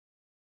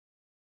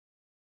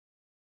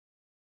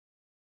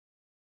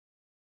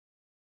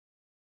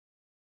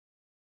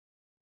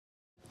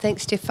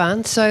Thanks,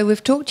 Stefan. So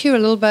we've talked to you a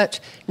little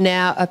bit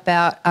now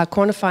about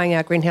quantifying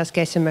our greenhouse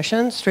gas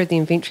emissions through the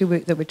inventory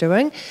work that we're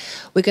doing.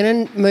 We're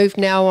going to move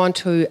now on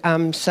to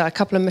a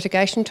couple of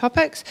mitigation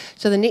topics.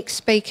 So the next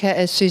speaker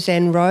is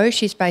Suzanne Rowe.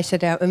 She's based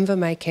at our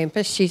Invermay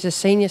campus. She's a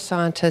senior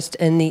scientist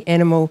in the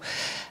animal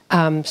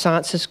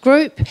sciences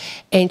group,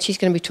 and she's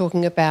going to be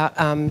talking about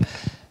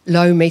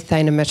low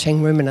methane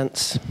emitting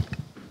ruminants.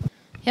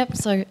 Yep,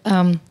 so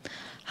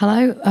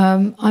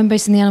hello, I'm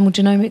based in the Animal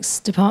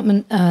Genomics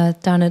Department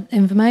down at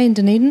Invermay in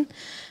Dunedin,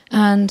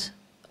 and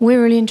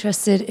we're really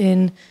interested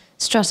in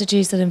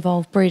strategies that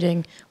involve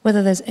breeding,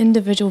 whether there's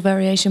individual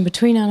variation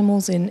between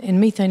animals in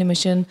methane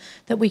emission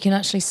that we can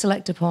actually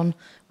select upon.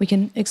 We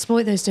can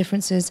exploit those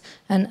differences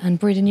and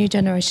breed a new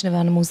generation of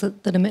animals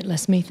that emit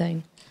less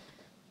methane.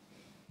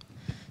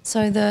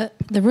 So the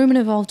rumen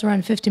evolved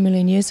around 50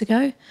 million years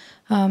ago.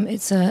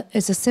 It's a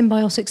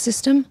symbiotic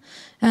system,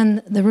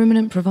 and the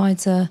ruminant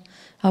provides a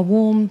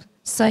warm,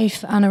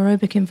 safe,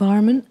 anaerobic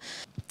environment.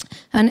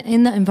 And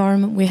in that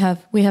environment, we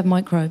have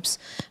microbes.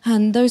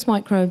 And those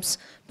microbes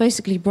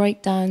basically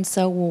break down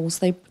cell walls.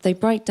 They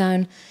break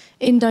down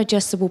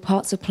indigestible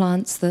parts of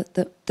plants that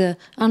the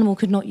animal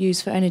could not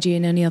use for energy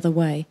in any other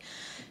way.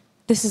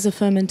 This is a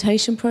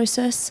fermentation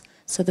process.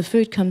 So the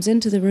food comes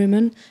into the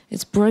rumen,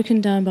 it's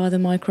broken down by the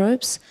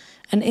microbes,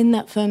 and in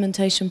that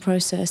fermentation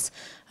process,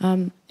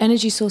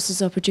 energy sources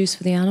are produced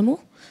for the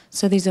animal.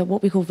 So these are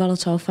what we call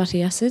volatile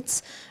fatty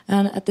acids,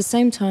 and at the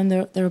same time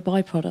there are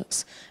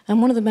byproducts.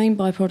 And one of the main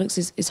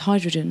byproducts is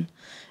hydrogen.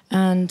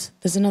 And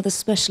there's another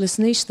specialist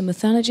niche, the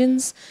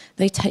methanogens.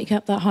 They take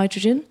up that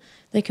hydrogen,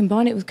 they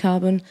combine it with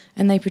carbon,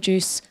 and they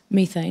produce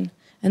methane.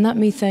 And that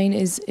methane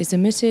is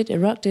emitted,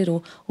 eructed,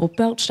 or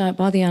belched out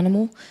by the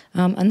animal,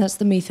 and that's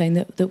the methane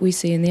that we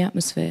see in the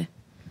atmosphere.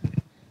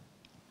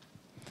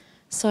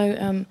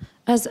 So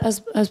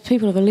as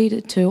people have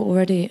alluded to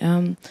already,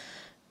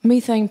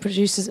 methane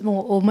produces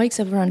or makes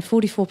up around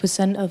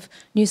 44% of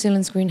New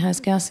Zealand's greenhouse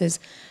gases,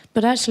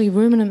 but actually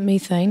ruminant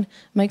methane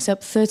makes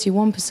up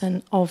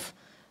 31% of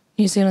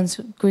New Zealand's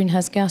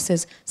greenhouse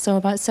gases, so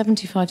about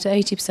 75 to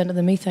 80% of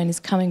the methane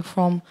is coming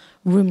from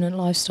ruminant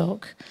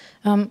livestock.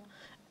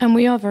 And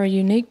we are very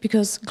unique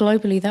because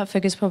globally that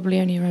figure is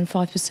probably only around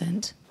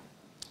 5%.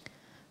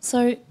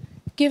 So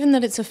given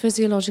that it's a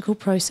physiological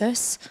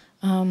process,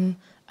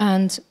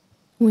 and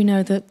we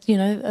know that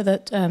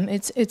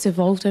it's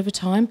evolved over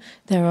time,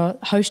 there are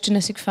host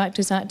genetic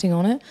factors acting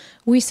on it,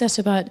 we set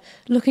about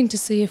looking to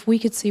see if we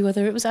could see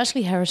whether it was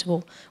actually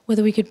heritable,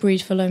 whether we could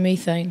breed for low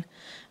methane.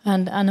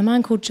 And a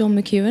man called John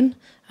McEwen,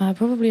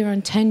 probably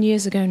around 10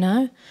 years ago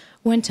now,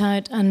 went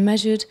out and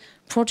measured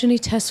progeny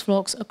test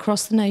flocks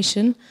across the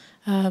nation,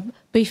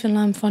 beef and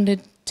lamb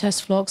funded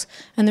test flocks,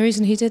 and the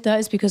reason he did that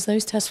is because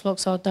those test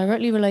flocks are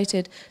directly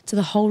related to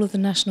the whole of the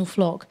national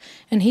flock.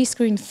 And he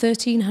screened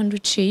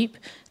 1,300 sheep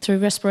through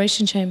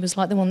respiration chambers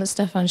like the one that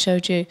Stefan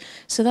showed you.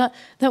 So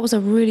that was a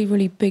really,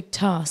 really big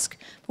task.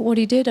 But what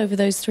he did over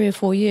those 3 or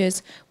 4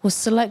 years was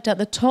select at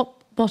the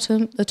top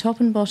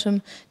and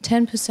bottom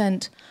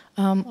 10%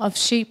 of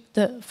sheep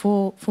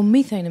for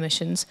methane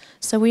emissions.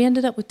 So we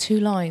ended up with 2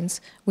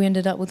 lines. We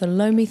ended up with a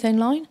low methane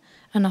line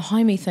and a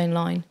high methane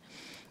line.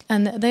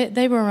 And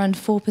they were around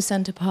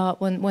 4% apart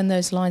when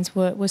those lines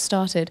were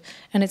started.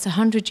 And it's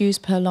 100 ewes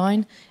per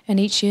line, and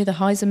each year the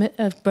highs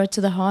are bred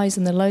to the highs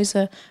and the lows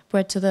are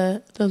bred to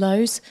the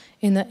lows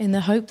in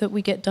the hope that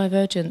we get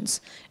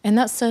divergence. And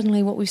that's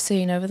certainly what we've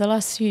seen. Over the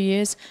last few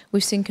years,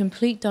 we've seen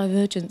complete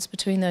divergence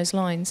between those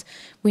lines.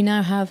 We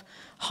now have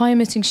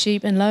high-emitting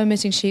sheep and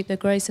low-emitting sheep that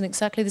graze in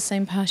exactly the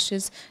same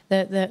pastures.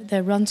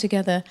 They're run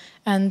together,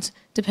 and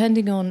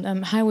depending on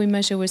how we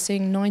measure, we're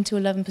seeing 9 to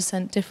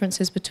 11%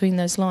 differences between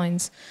those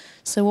lines.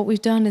 So what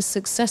we've done is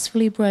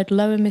successfully bred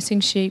low-emitting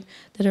sheep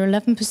that are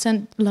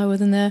 11% lower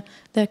than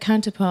their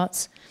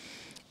counterparts.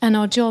 And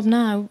our job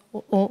now,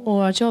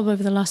 or our job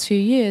over the last few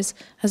years,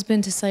 has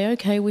been to say,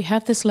 okay, we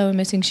have this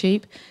low-emitting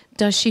sheep.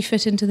 Does she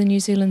fit into the New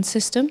Zealand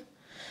system?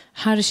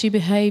 How does she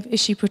behave?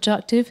 Is she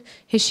productive?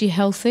 Is she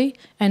healthy?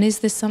 And is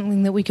this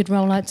something that we could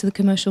roll out to the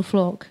commercial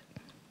flock?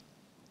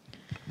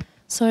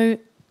 So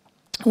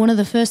one of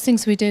the first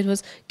things we did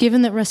was,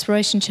 given that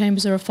respiration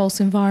chambers are a false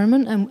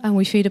environment and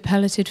we feed a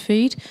pelleted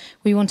feed,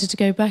 we wanted to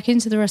go back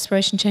into the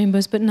respiration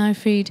chambers but now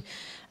feed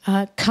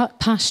cut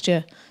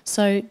pasture.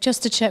 So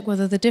just to check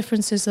whether the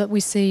differences that we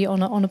see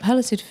on a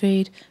pelleted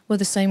feed were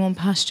the same on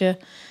pasture.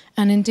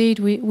 And indeed,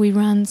 we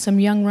ran some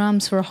young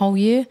rams for a whole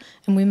year,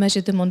 and we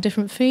measured them on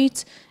different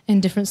feeds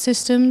in different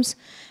systems.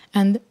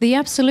 And the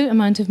absolute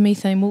amount of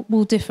methane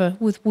will differ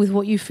with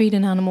what you feed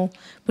an animal,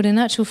 but in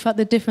actual fact,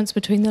 the difference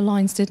between the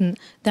lines didn't.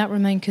 That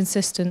remained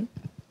consistent.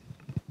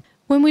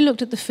 When we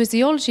looked at the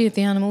physiology of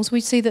the animals,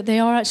 we see that they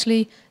are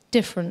actually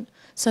different.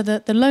 So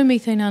that the low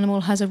methane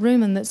animal has a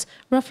rumen that's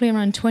roughly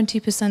around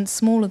 20%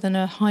 smaller than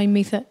a high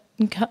methane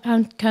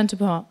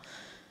counterpart.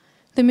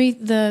 The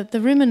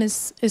rumen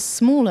is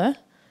smaller,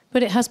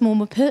 but it has more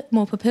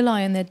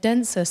papillae and they're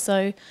denser.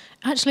 So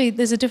actually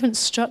there's a different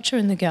structure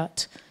in the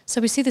gut.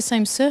 So we see the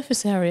same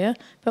surface area,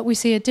 but we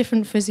see a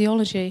different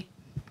physiology.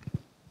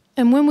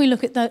 And when we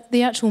look at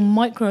the actual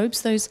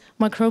microbes, those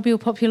microbial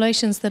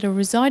populations that are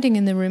residing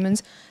in the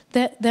rumens,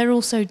 they're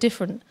also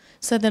different.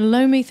 So the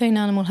low methane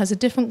animal has a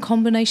different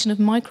combination of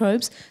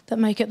microbes that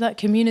make up that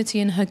community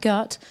in her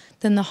gut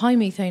than the high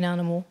methane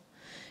animal.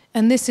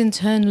 And this in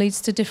turn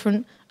leads to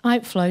different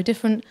outflow,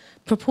 different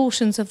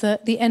proportions of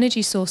the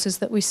energy sources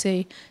that we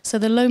see. So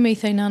the low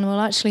methane animal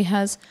actually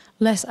has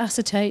less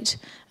acetate,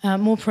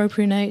 more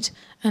propionate,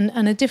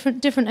 and a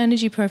different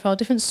energy profile,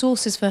 different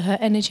sources for her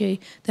energy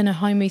than a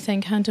high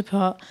methane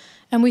counterpart.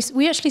 And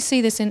we actually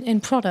see this in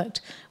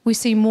product. We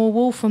see more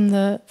wool from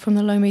the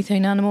low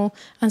methane animal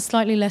and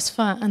slightly less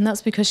fat, and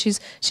that's because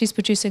she's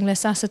producing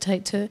less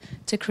acetate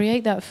to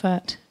create that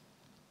fat.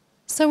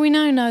 So we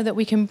now know that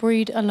we can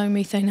breed a low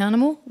methane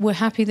animal. We're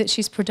happy that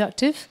she's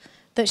productive,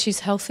 that she's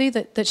healthy,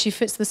 that she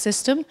fits the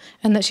system,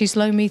 and that she's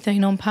low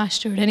methane on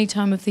pasture at any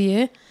time of the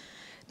year.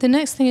 The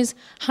next thing is,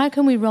 how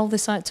can we roll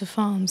this out to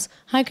farms?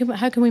 How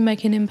can we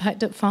make an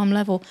impact at farm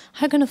level?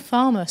 How can a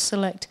farmer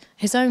select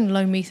his own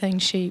low methane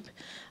sheep?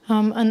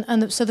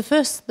 So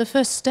the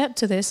first step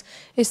to this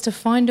is to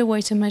find a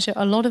way to measure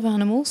a lot of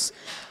animals,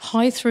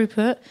 high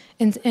throughput,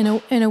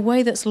 in a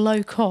way that's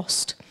low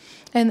cost.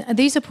 And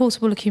these are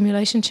portable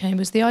accumulation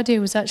chambers. The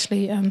idea was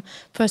actually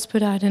first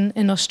put out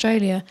in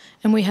Australia,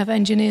 and we have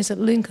engineers at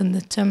Lincoln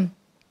that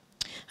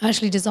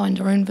actually designed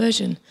our own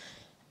version.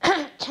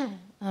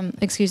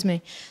 Excuse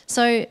me.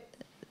 So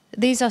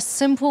these are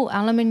simple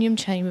aluminium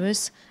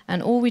chambers,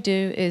 and all we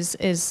do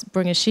is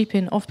bring a sheep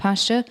in off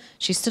pasture.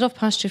 She's stood off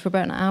pasture for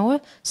about an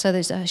hour, so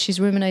that she's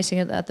ruminating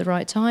at the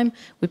right time.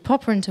 We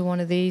pop her into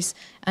one of these,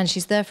 and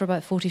she's there for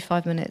about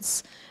 45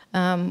 minutes.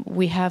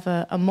 We have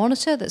a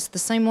monitor that's the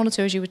same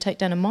monitor as you would take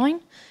down a mine.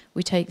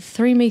 We take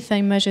 3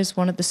 methane measures,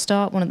 one at the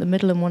start, one at the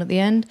middle, and one at the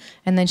end,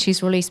 and then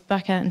she's released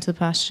back out into the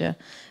pasture.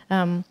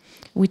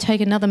 We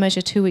take another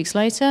measure 2 weeks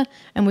later,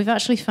 and we've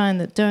actually found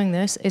that doing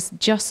this is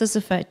just as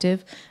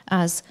effective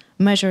as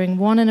measuring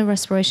one in a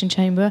respiration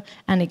chamber,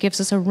 and it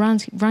gives us a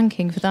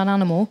ranking for that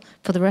animal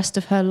for the rest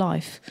of her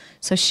life.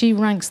 So she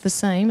ranks the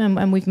same,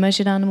 and we've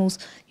measured animals,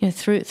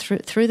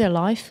 through their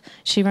life.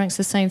 She ranks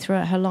the same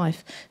throughout her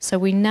life. So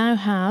we now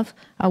have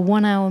a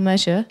 1-hour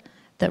measure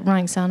that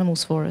ranks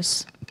animals for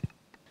us.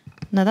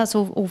 Now that's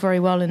all very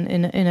well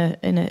in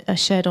a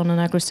shed on an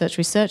AgResearch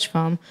research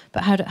farm,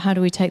 but how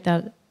do we take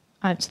that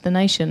out to the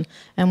nation?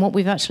 And what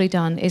we've actually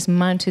done is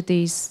mounted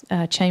these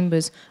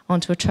chambers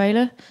onto a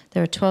trailer.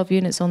 There are 12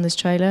 units on this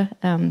trailer.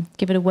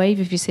 Give it a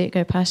wave if you see it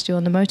go past you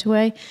on the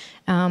motorway,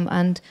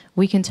 and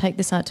we can take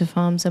this out to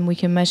farms and we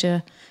can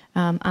measure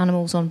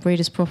animals on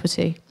breeders'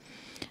 property.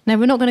 Now,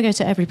 we're not going to go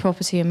to every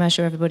property and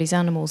measure everybody's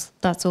animals.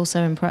 That's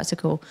also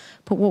impractical.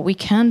 But what we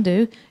can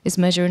do is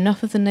measure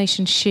enough of the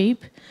nation's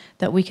sheep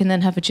that we can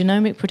then have a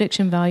genomic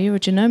prediction value, a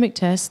genomic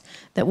test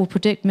that will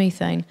predict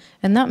methane.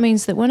 And that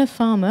means that when a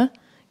farmer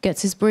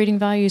gets his breeding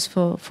values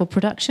for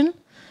production,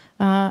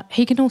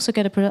 he can also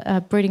get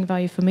a breeding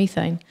value for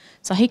methane.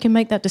 So he can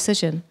make that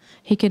decision.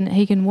 He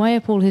can weigh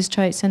up all his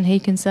traits, and he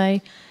can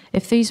say,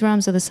 if these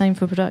rams are the same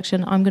for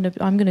production, I'm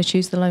going to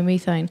choose the low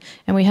methane.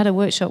 And we had a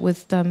workshop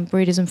with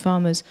breeders and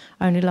farmers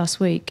only last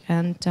week,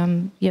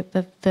 and yep,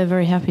 they're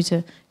very happy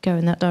to go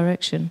in that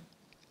direction.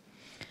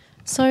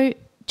 So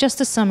just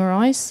to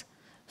summarise,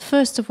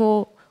 first of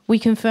all, we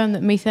confirm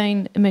that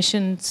methane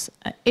emissions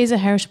is a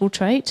heritable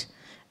trait.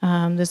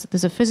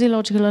 There's a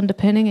physiological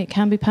underpinning. It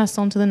can be passed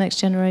on to the next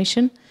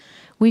generation.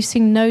 We've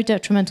seen no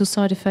detrimental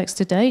side effects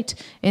to date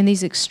in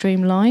these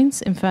extreme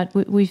lines. In fact,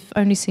 we've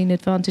only seen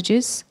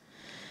advantages.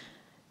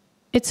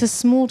 It's a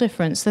small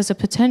difference. There's a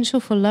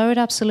potential for lowered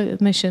absolute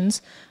emissions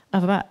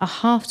of about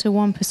 0.5% to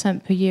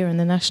 1% per year in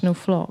the national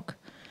flock.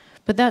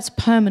 But that's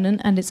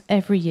permanent, and it's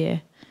every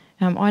year.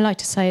 I like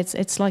to say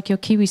it's like your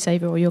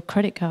KiwiSaver or your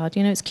credit card.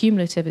 You know, it's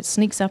cumulative. It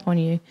sneaks up on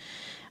you.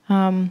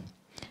 And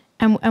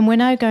we're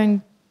now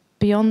going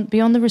beyond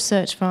the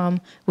research farm.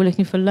 We're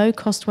looking for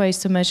low-cost ways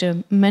to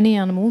measure many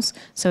animals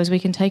so as we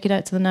can take it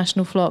out to the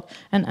national flock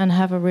and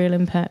have a real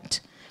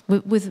impact.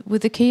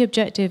 With the key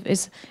objective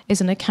is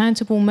an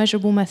accountable,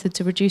 measurable method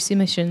to reduce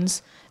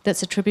emissions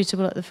that's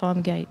attributable at the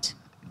farm gate.